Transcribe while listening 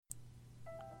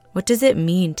What does it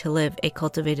mean to live a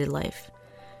cultivated life?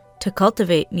 To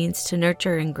cultivate means to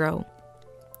nurture and grow.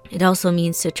 It also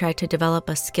means to try to develop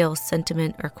a skill,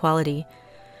 sentiment, or quality.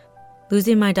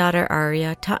 Losing my daughter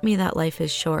Aria taught me that life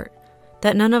is short,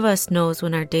 that none of us knows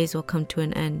when our days will come to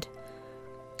an end.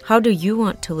 How do you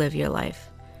want to live your life?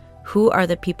 Who are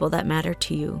the people that matter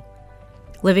to you?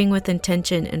 Living with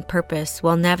intention and purpose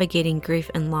while navigating grief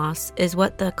and loss is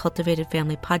what the Cultivated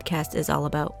Family podcast is all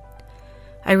about.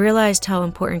 I realized how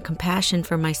important compassion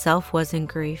for myself was in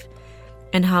grief,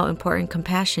 and how important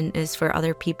compassion is for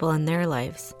other people in their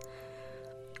lives.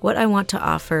 What I want to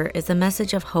offer is a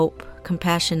message of hope,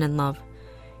 compassion, and love.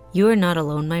 You are not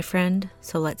alone, my friend,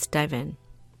 so let's dive in.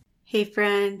 Hey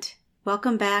friend,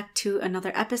 welcome back to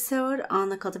another episode on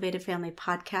the Cultivated Family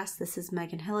podcast. This is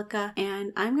Megan Hillica,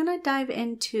 and I'm going to dive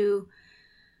into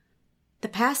the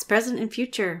past, present, and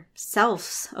future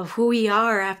selves of who we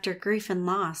are after grief and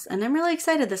loss. And I'm really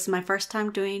excited. This is my first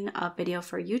time doing a video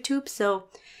for YouTube, so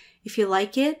if you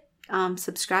like it,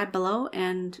 subscribe below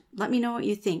and let me know what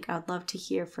you think. I'd love to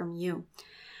hear from you.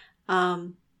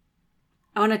 I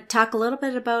want to talk a little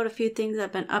bit about a few things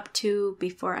I've been up to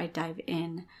before I dive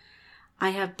in.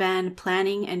 I have been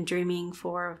planning and dreaming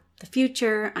for the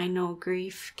future. I know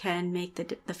grief can make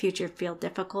the future feel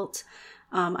difficult.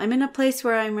 I'm in a place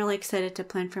where I'm really excited to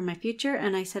plan for my future,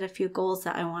 and I set a few goals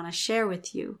that I want to share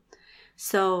with you.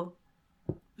 So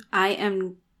I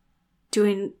am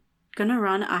gonna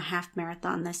run a half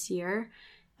marathon this year.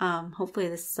 Hopefully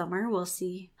this summer. We'll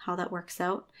see how that works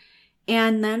out.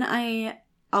 And then I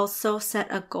also set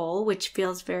a goal, which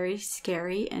feels very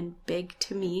scary and big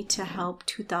to me, to help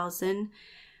 2,000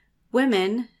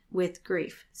 women with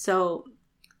grief. So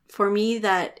for me,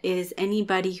 that is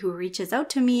anybody who reaches out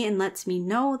to me and lets me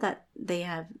know that they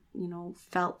have,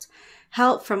 felt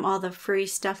help from all the free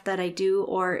stuff that I do,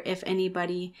 or if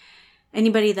anybody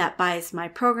that buys my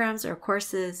programs or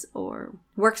courses or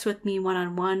works with me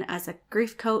one-on-one as a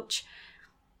grief coach,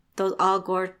 those all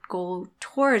go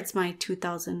towards my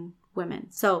 2,000 women.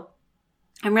 So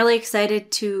I'm really excited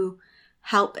to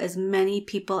help as many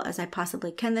people as I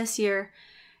possibly can this year.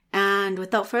 And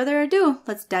without further ado,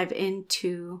 let's dive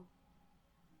into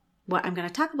what I'm going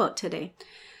to talk about today.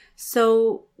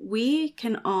 So we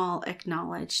can all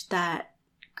acknowledge that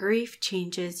grief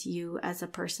changes you as a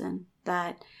person,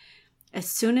 that as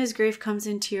soon as grief comes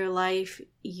into your life,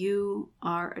 you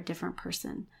are a different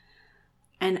person.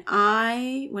 And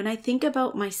when I think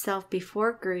about myself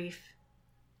before grief,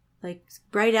 like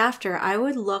right after, I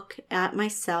would look at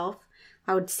myself,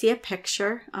 I would see a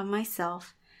picture of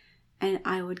myself, and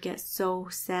I would get so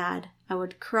sad. I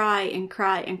would cry and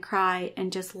cry and cry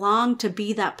and just long to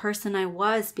be that person I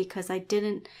was, because I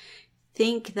didn't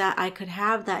think that I could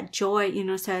have that joy,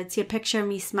 so I'd see a picture of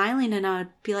me smiling and I would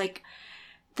be like,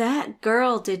 that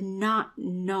girl did not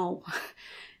know.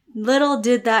 Little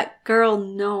did that girl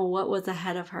know what was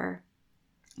ahead of her.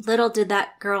 Little did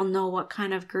that girl know what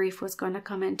kind of grief was going to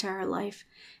come into her life,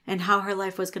 and how her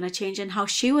life was going to change, and how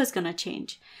she was going to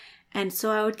change. And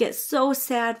so I would get so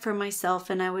sad for myself,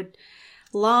 and I would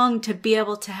long to be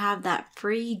able to have that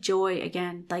free joy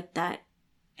again, like that.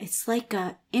 It's like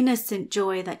a innocent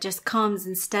joy that just comes,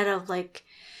 instead of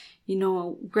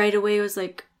right away it was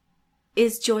like,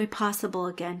 is joy possible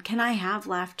again? Can I have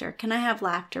laughter? Can I have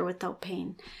laughter without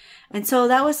pain? And so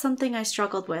that was something I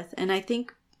struggled with, and I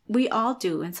think we all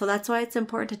do. And so that's why it's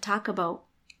important to talk about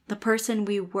the person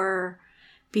we were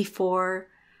before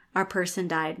our person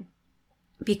died,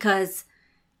 because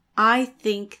I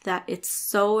think that it's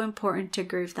so important to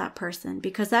grieve that person,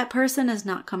 because that person is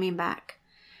not coming back.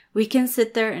 We can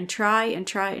sit there and try and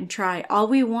try and try all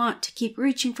we want to keep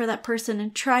reaching for that person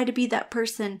and try to be that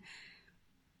person,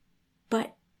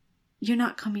 but you're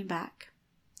not coming back.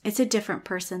 It's a different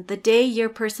person. The day your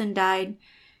person died,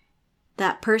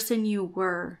 that person you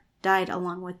were died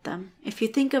along with them. If you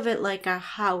think of it like a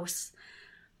house,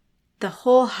 the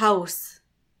whole house,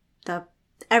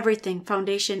 everything,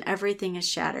 foundation, everything is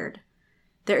shattered.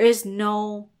 There is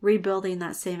no rebuilding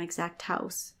that same exact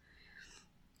house.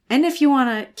 And if you want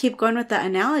to keep going with that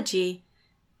analogy,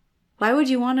 why would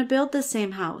you want to build the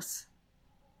same house?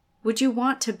 Would you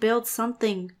want to build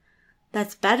something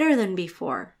that's better than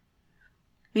before?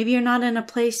 Maybe you're not in a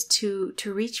place to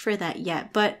reach for that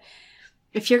yet, but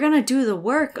if you're going to do the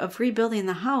work of rebuilding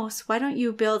the house, why don't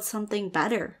you build something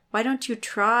better? Why don't you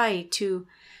try to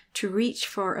reach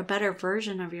for a better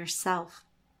version of yourself?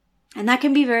 And that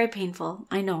can be very painful,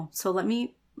 I know. So let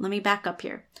me back up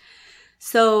here.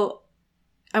 So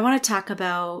I want to talk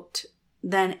about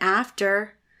then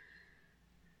after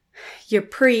your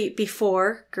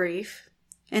before grief,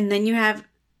 and then you have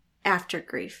after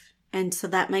grief. And so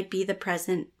that might be the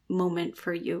present moment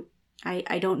for you.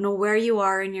 I don't know where you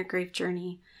are in your grief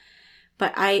journey,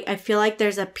 but I feel like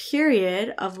there's a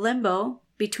period of limbo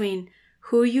between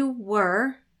who you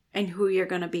were and who you're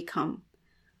going to become.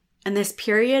 And this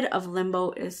period of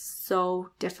limbo is so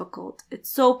difficult.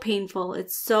 It's so painful.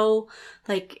 It's so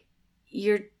like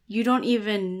you don't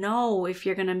even know if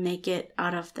you're going to make it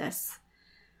out of this.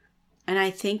 And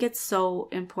I think it's so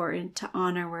important to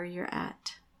honor where you're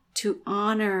at, to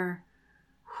honor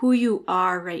who you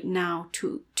are right now,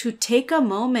 to take a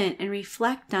moment and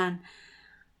reflect on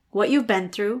what you've been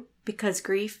through, because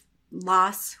grief,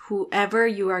 loss, whoever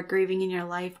you are grieving in your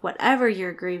life, whatever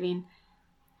you're grieving,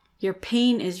 your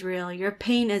pain is real. Your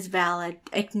pain is valid.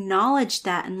 Acknowledge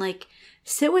that and like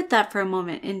sit with that for a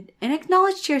moment and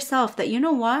acknowledge to yourself that, you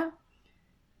know what?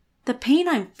 The pain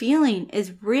I'm feeling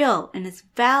is real and it's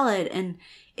valid and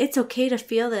it's okay to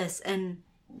feel this. And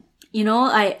you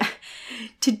know,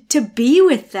 to be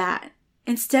with that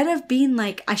instead of being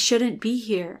like, I shouldn't be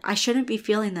here. I shouldn't be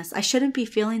feeling this. I shouldn't be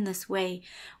feeling this way.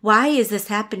 Why is this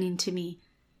happening to me?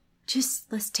 Just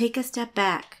let's take a step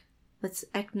back. Let's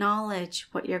acknowledge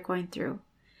what you're going through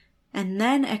and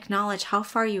then acknowledge how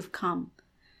far you've come,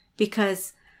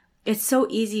 because it's so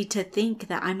easy to think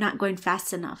that I'm not going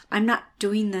fast enough. I'm not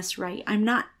doing this right. I'm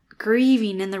not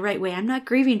grieving in the right way. I'm not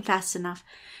grieving fast enough.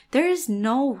 There is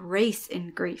no race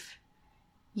in grief.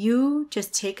 You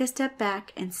just take a step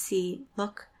back and see,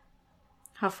 look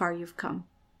how far you've come.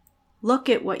 Look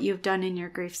at what you've done in your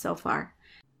grief so far.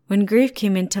 When grief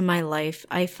came into my life,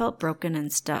 I felt broken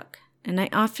and stuck, and I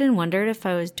often wondered if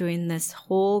I was doing this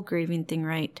whole grieving thing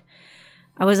right.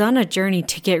 I was on a journey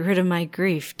to get rid of my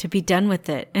grief, to be done with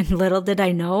it, and little did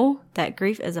I know that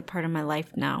grief is a part of my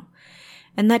life now,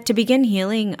 and that to begin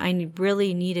healing, I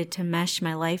really needed to mesh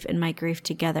my life and my grief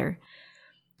together.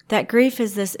 That grief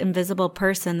is this invisible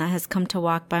person that has come to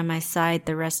walk by my side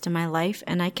the rest of my life,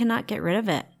 and I cannot get rid of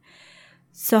it.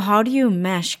 So how do you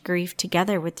mesh grief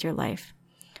together with your life?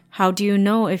 How do you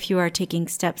know if you are taking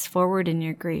steps forward in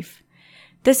your grief?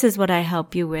 This is what I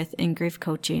help you with in grief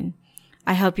coaching.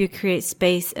 I help you create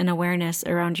space and awareness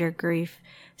around your grief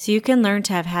so you can learn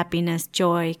to have happiness,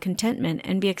 joy, contentment,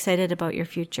 and be excited about your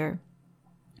future.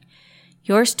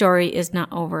 Your story is not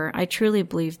over. I truly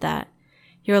believe that.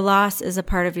 Your loss is a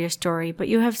part of your story, but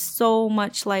you have so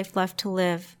much life left to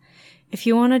live. If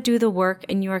you want to do the work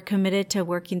and you are committed to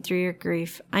working through your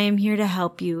grief, I am here to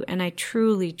help you, and I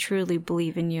truly, truly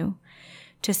believe in you.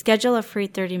 To schedule a free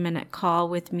 30-minute call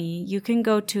with me, you can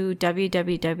go to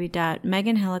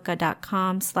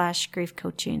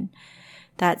www.meganhillica.com/griefcoaching.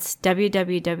 That's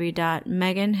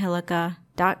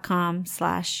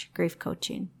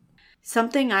www.meganhillica.com/griefcoaching.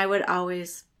 Something I would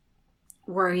always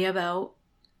worry about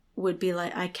would be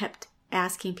like, I kept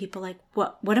asking people like,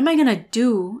 what am I going to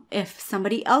do if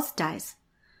somebody else dies?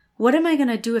 What am I going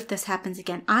to do if this happens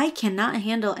again? I cannot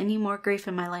handle any more grief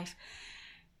in my life.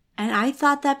 And I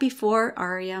thought that before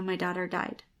Aria, my daughter,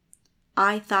 died.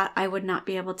 I thought I would not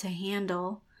be able to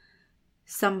handle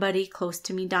somebody close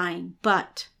to me dying.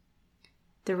 But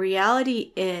the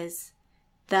reality is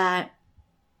that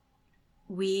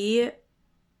we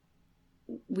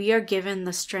are given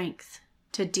the strength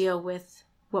to deal with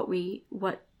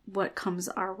what comes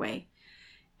our way.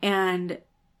 And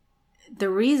the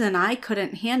reason I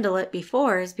couldn't handle it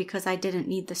before is because I didn't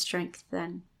need the strength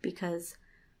then, because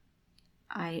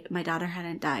my daughter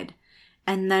hadn't died.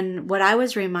 And then what I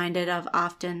was reminded of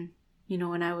often, you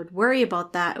know, when I would worry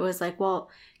about that, it was like, well,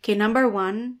 okay, number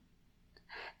one,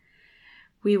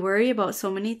 we worry about so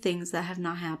many things that have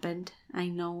not happened. I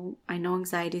know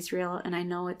anxiety is real, and I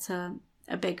know it's a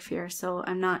big fear, so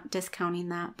I'm not discounting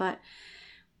that, but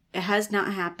it has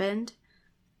not happened.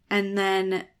 And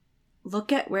then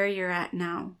look at where you're at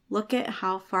now. Look at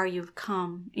how far you've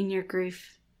come in your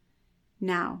grief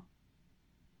now.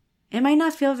 It might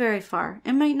not feel very far.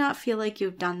 It might not feel like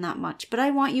you've done that much, but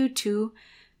I want you to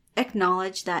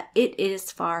acknowledge that it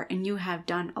is far and you have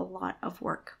done a lot of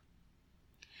work.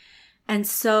 And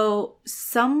so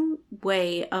some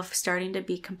way of starting to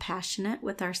be compassionate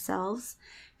with ourselves,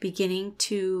 beginning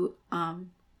to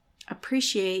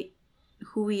appreciate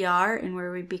who we are and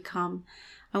where we become,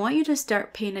 I want you to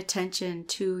start paying attention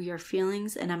to your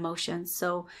feelings and emotions.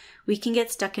 So we can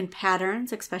get stuck in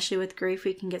patterns, especially with grief,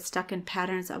 we can get stuck in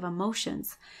patterns of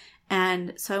emotions.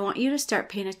 And so I want you to start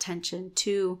paying attention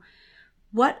to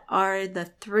what are the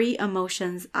 3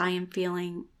 emotions I am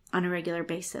feeling on a regular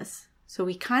basis. So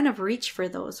we kind of reach for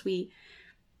those. We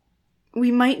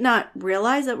might not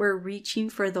realize that we're reaching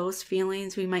for those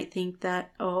feelings. We might think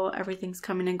that, oh, everything's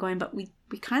coming and going, but we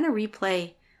kind of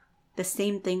replay the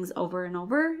same things over and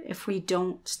over if we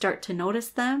don't start to notice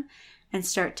them and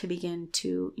start to begin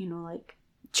to,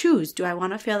 choose, do I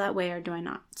want to feel that way or do I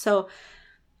not? So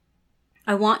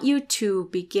I want you to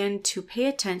begin to pay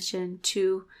attention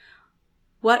to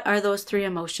what are those 3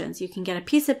 emotions. You can get a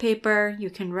piece of paper, you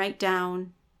can write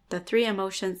down the 3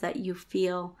 emotions that you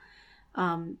feel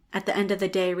at the end of the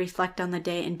day, reflect on the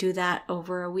day and do that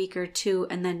over a week or 2,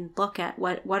 and then look at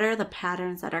what are the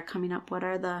patterns that are coming up, what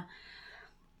are the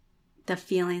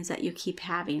feelings that you keep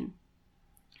having.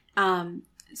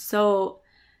 So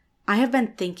I have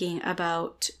been thinking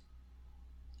about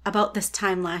this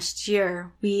time last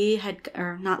year. We had,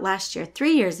 or not last year,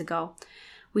 3 years ago,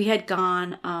 we had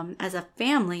gone as a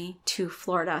family to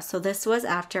Florida. So this was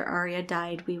after Aria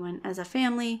died. We went as a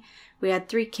family. We had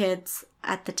 3 kids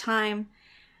at the time.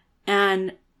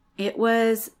 And it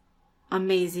was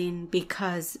amazing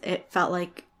because it felt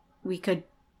like we could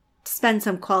spend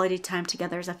some quality time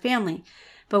together as a family.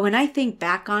 But when I think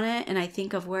back on it and I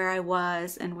think of where I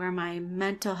was and where my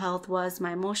mental health was,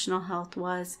 my emotional health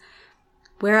was,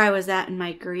 where I was at in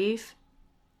my grief,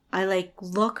 I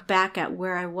look back at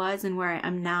where I was and where I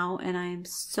am now, and I am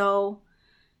so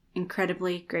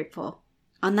incredibly grateful.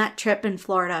 On that trip in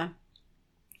Florida,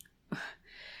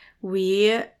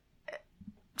 we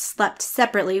slept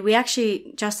separately.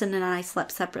 Justin and I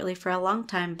slept separately for a long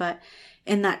time, but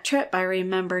in that trip, I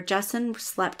remember Justin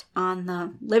slept on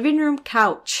the living room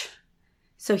couch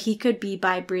so he could be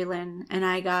by Breland, and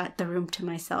I got the room to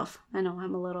myself. I know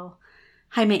I'm a little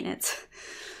high maintenance,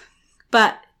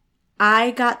 but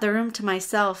I got the room to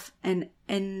myself, and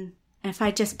if I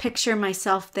just picture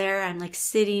myself there, I'm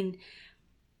sitting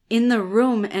in the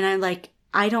room, and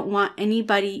I don't want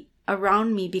anybody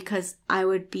around me because I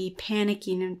would be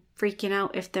panicking and freaking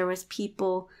out if there was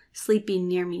people sleeping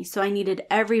near me. So I needed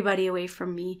everybody away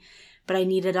from me, but I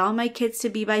needed all my kids to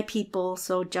be by people,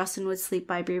 so Justin would sleep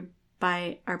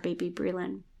by our baby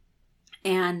Breland.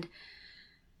 And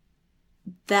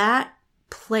that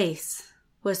place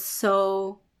was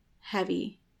so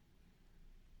heavy.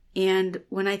 And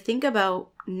when I think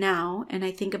about now and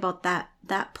I think about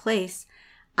that place,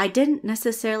 I didn't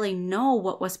necessarily know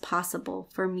what was possible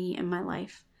for me in my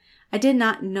life. I did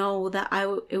not know that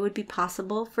it would be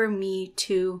possible for me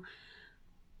to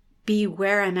be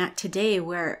where I'm at today,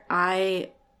 where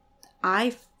I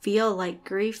feel like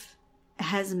grief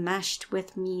has meshed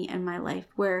with me in my life,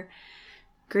 where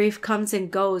grief comes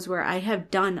and goes, where I have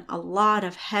done a lot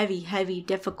of heavy, heavy,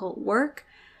 difficult work,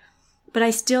 but I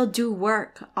still do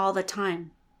work all the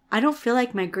time. I don't feel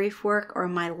like my grief work or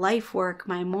my life work,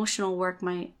 my emotional work,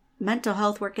 my mental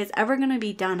health work is ever going to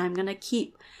be done. I'm going to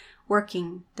keep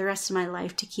working the rest of my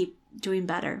life to keep doing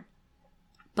better.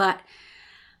 But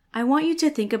I want you to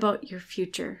think about your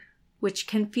future, which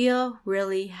can feel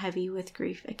really heavy with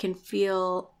grief. It can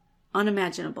feel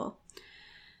unimaginable.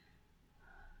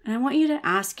 And I want you to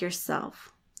ask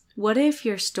yourself, what if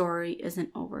your story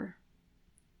isn't over?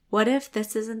 What if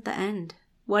this isn't the end?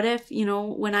 What if,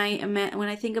 when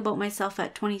I think about myself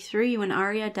at 23, when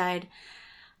Aria died,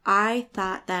 I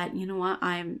thought that,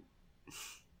 I'm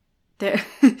there.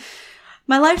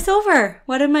 My life's over.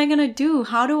 What am I going to do?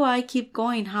 How do I keep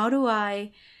going? How do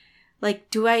I,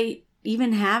 do I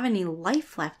even have any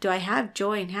life left? Do I have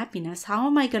joy and happiness? How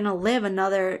am I going to live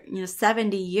another,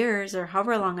 70 years or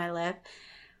however long I live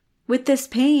with this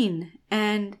pain?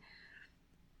 And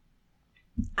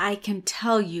I can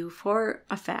tell you for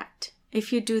a fact,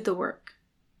 if you do the work,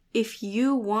 if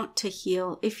you want to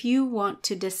heal, if you want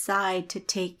to decide to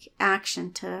take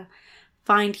action, to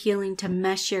find healing, to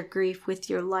mesh your grief with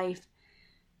your life,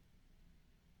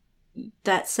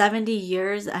 that 70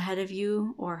 years ahead of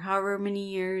you, or however many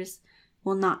years,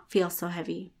 will not feel so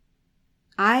heavy.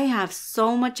 I have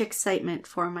so much excitement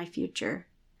for my future.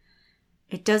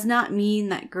 It does not mean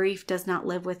that grief does not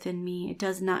live within me. It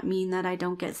does not mean that I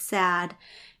don't get sad.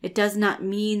 It does not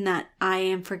mean that I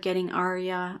am forgetting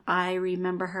Aria. I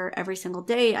remember her every single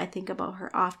day. I think about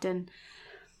her often.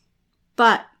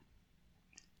 But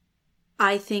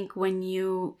I think when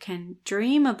you can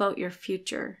dream about your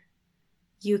future,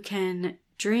 you can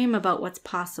dream about what's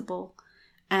possible,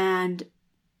 and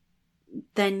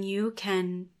then you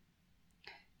can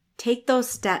take those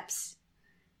steps,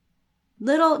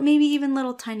 maybe even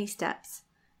little tiny steps,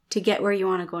 to get where you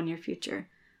want to go in your future.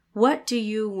 What do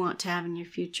you want to have in your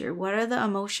future? What are the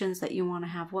emotions that you want to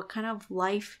have? What kind of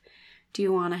life do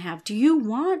you want to have? Do you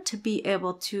want to be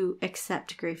able to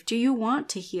accept grief? Do you want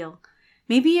to heal?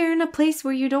 Maybe you're in a place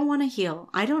where you don't want to heal.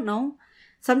 I don't know.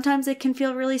 Sometimes it can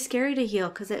feel really scary to heal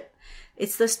because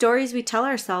it's the stories we tell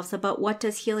ourselves about what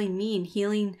does healing mean.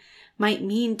 Healing might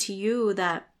mean to you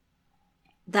that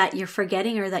you're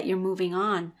forgetting or that you're moving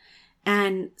on.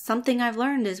 And something I've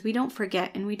learned is we don't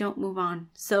forget and we don't move on.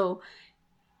 So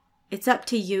it's up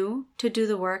to you to do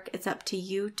the work. It's up to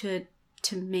you to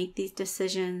make these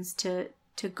decisions, to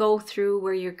go through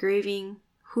where you're grieving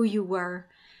who you were,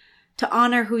 to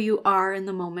honor who you are in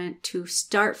the moment, to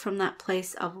start from that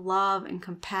place of love and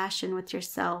compassion with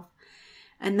yourself,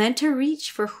 and then to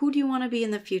reach for who do you want to be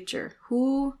in the future?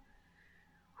 Who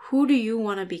do you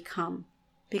want to become?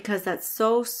 Because that's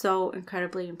so, so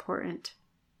incredibly important.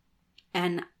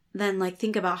 And then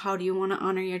think about how do you want to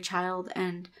honor your child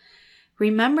and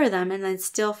remember them, and then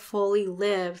still fully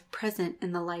live present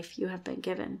in the life you have been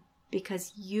given,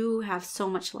 because you have so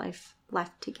much life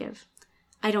left to give.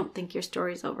 I don't think your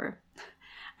story's over.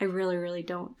 I really, really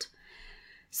don't.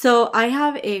 So I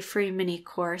have a free mini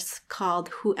course called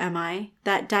Who Am I?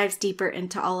 That dives deeper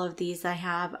into all of these. I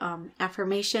have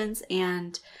affirmations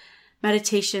and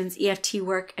meditations, EFT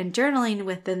work, and journaling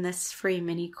within this free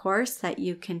mini course that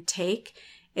you can take.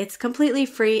 It's completely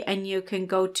free, and you can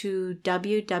go to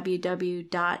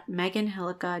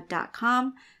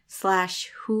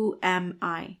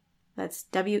www.meganhillica.com/whoami. That's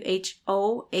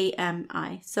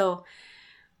WHOAMI. So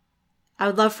I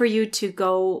would love for you to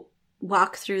go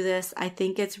walk through this. I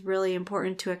think it's really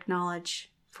important to acknowledge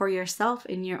for yourself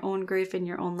in your own grief, in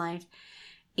your own life.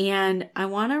 And I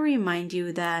want to remind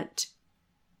you that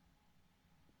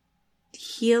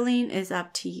healing is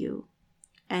up to you,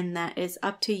 and that it's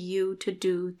up to you to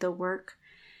do the work,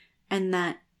 and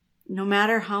that no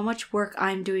matter how much work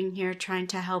I'm doing here trying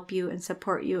to help you and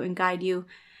support you and guide you,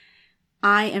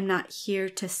 I am not here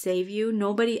to save you.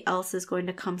 Nobody else is going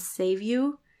to come save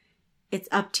you. It's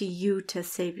up to you to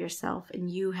save yourself, and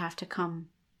you have to come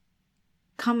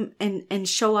and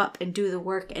show up and do the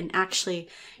work. And actually,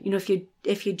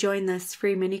 if you join this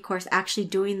free mini course, actually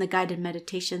doing the guided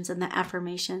meditations and the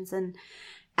affirmations and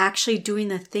actually doing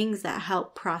the things that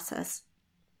help process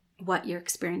what you're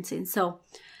experiencing. So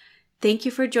thank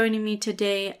you for joining me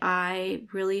today. I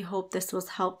really hope this was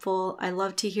helpful. I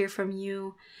love to hear from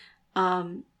you.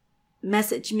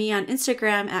 Message me on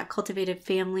Instagram at Cultivated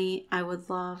Family. I would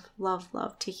love, love,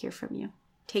 love to hear from you.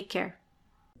 Take care.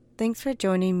 Thanks for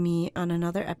joining me on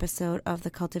another episode of the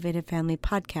Cultivated Family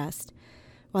podcast.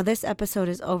 While this episode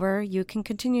is over, you can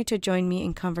continue to join me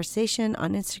in conversation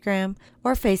on Instagram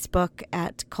or Facebook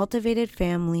at Cultivated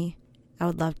Family. I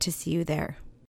would love to see you there.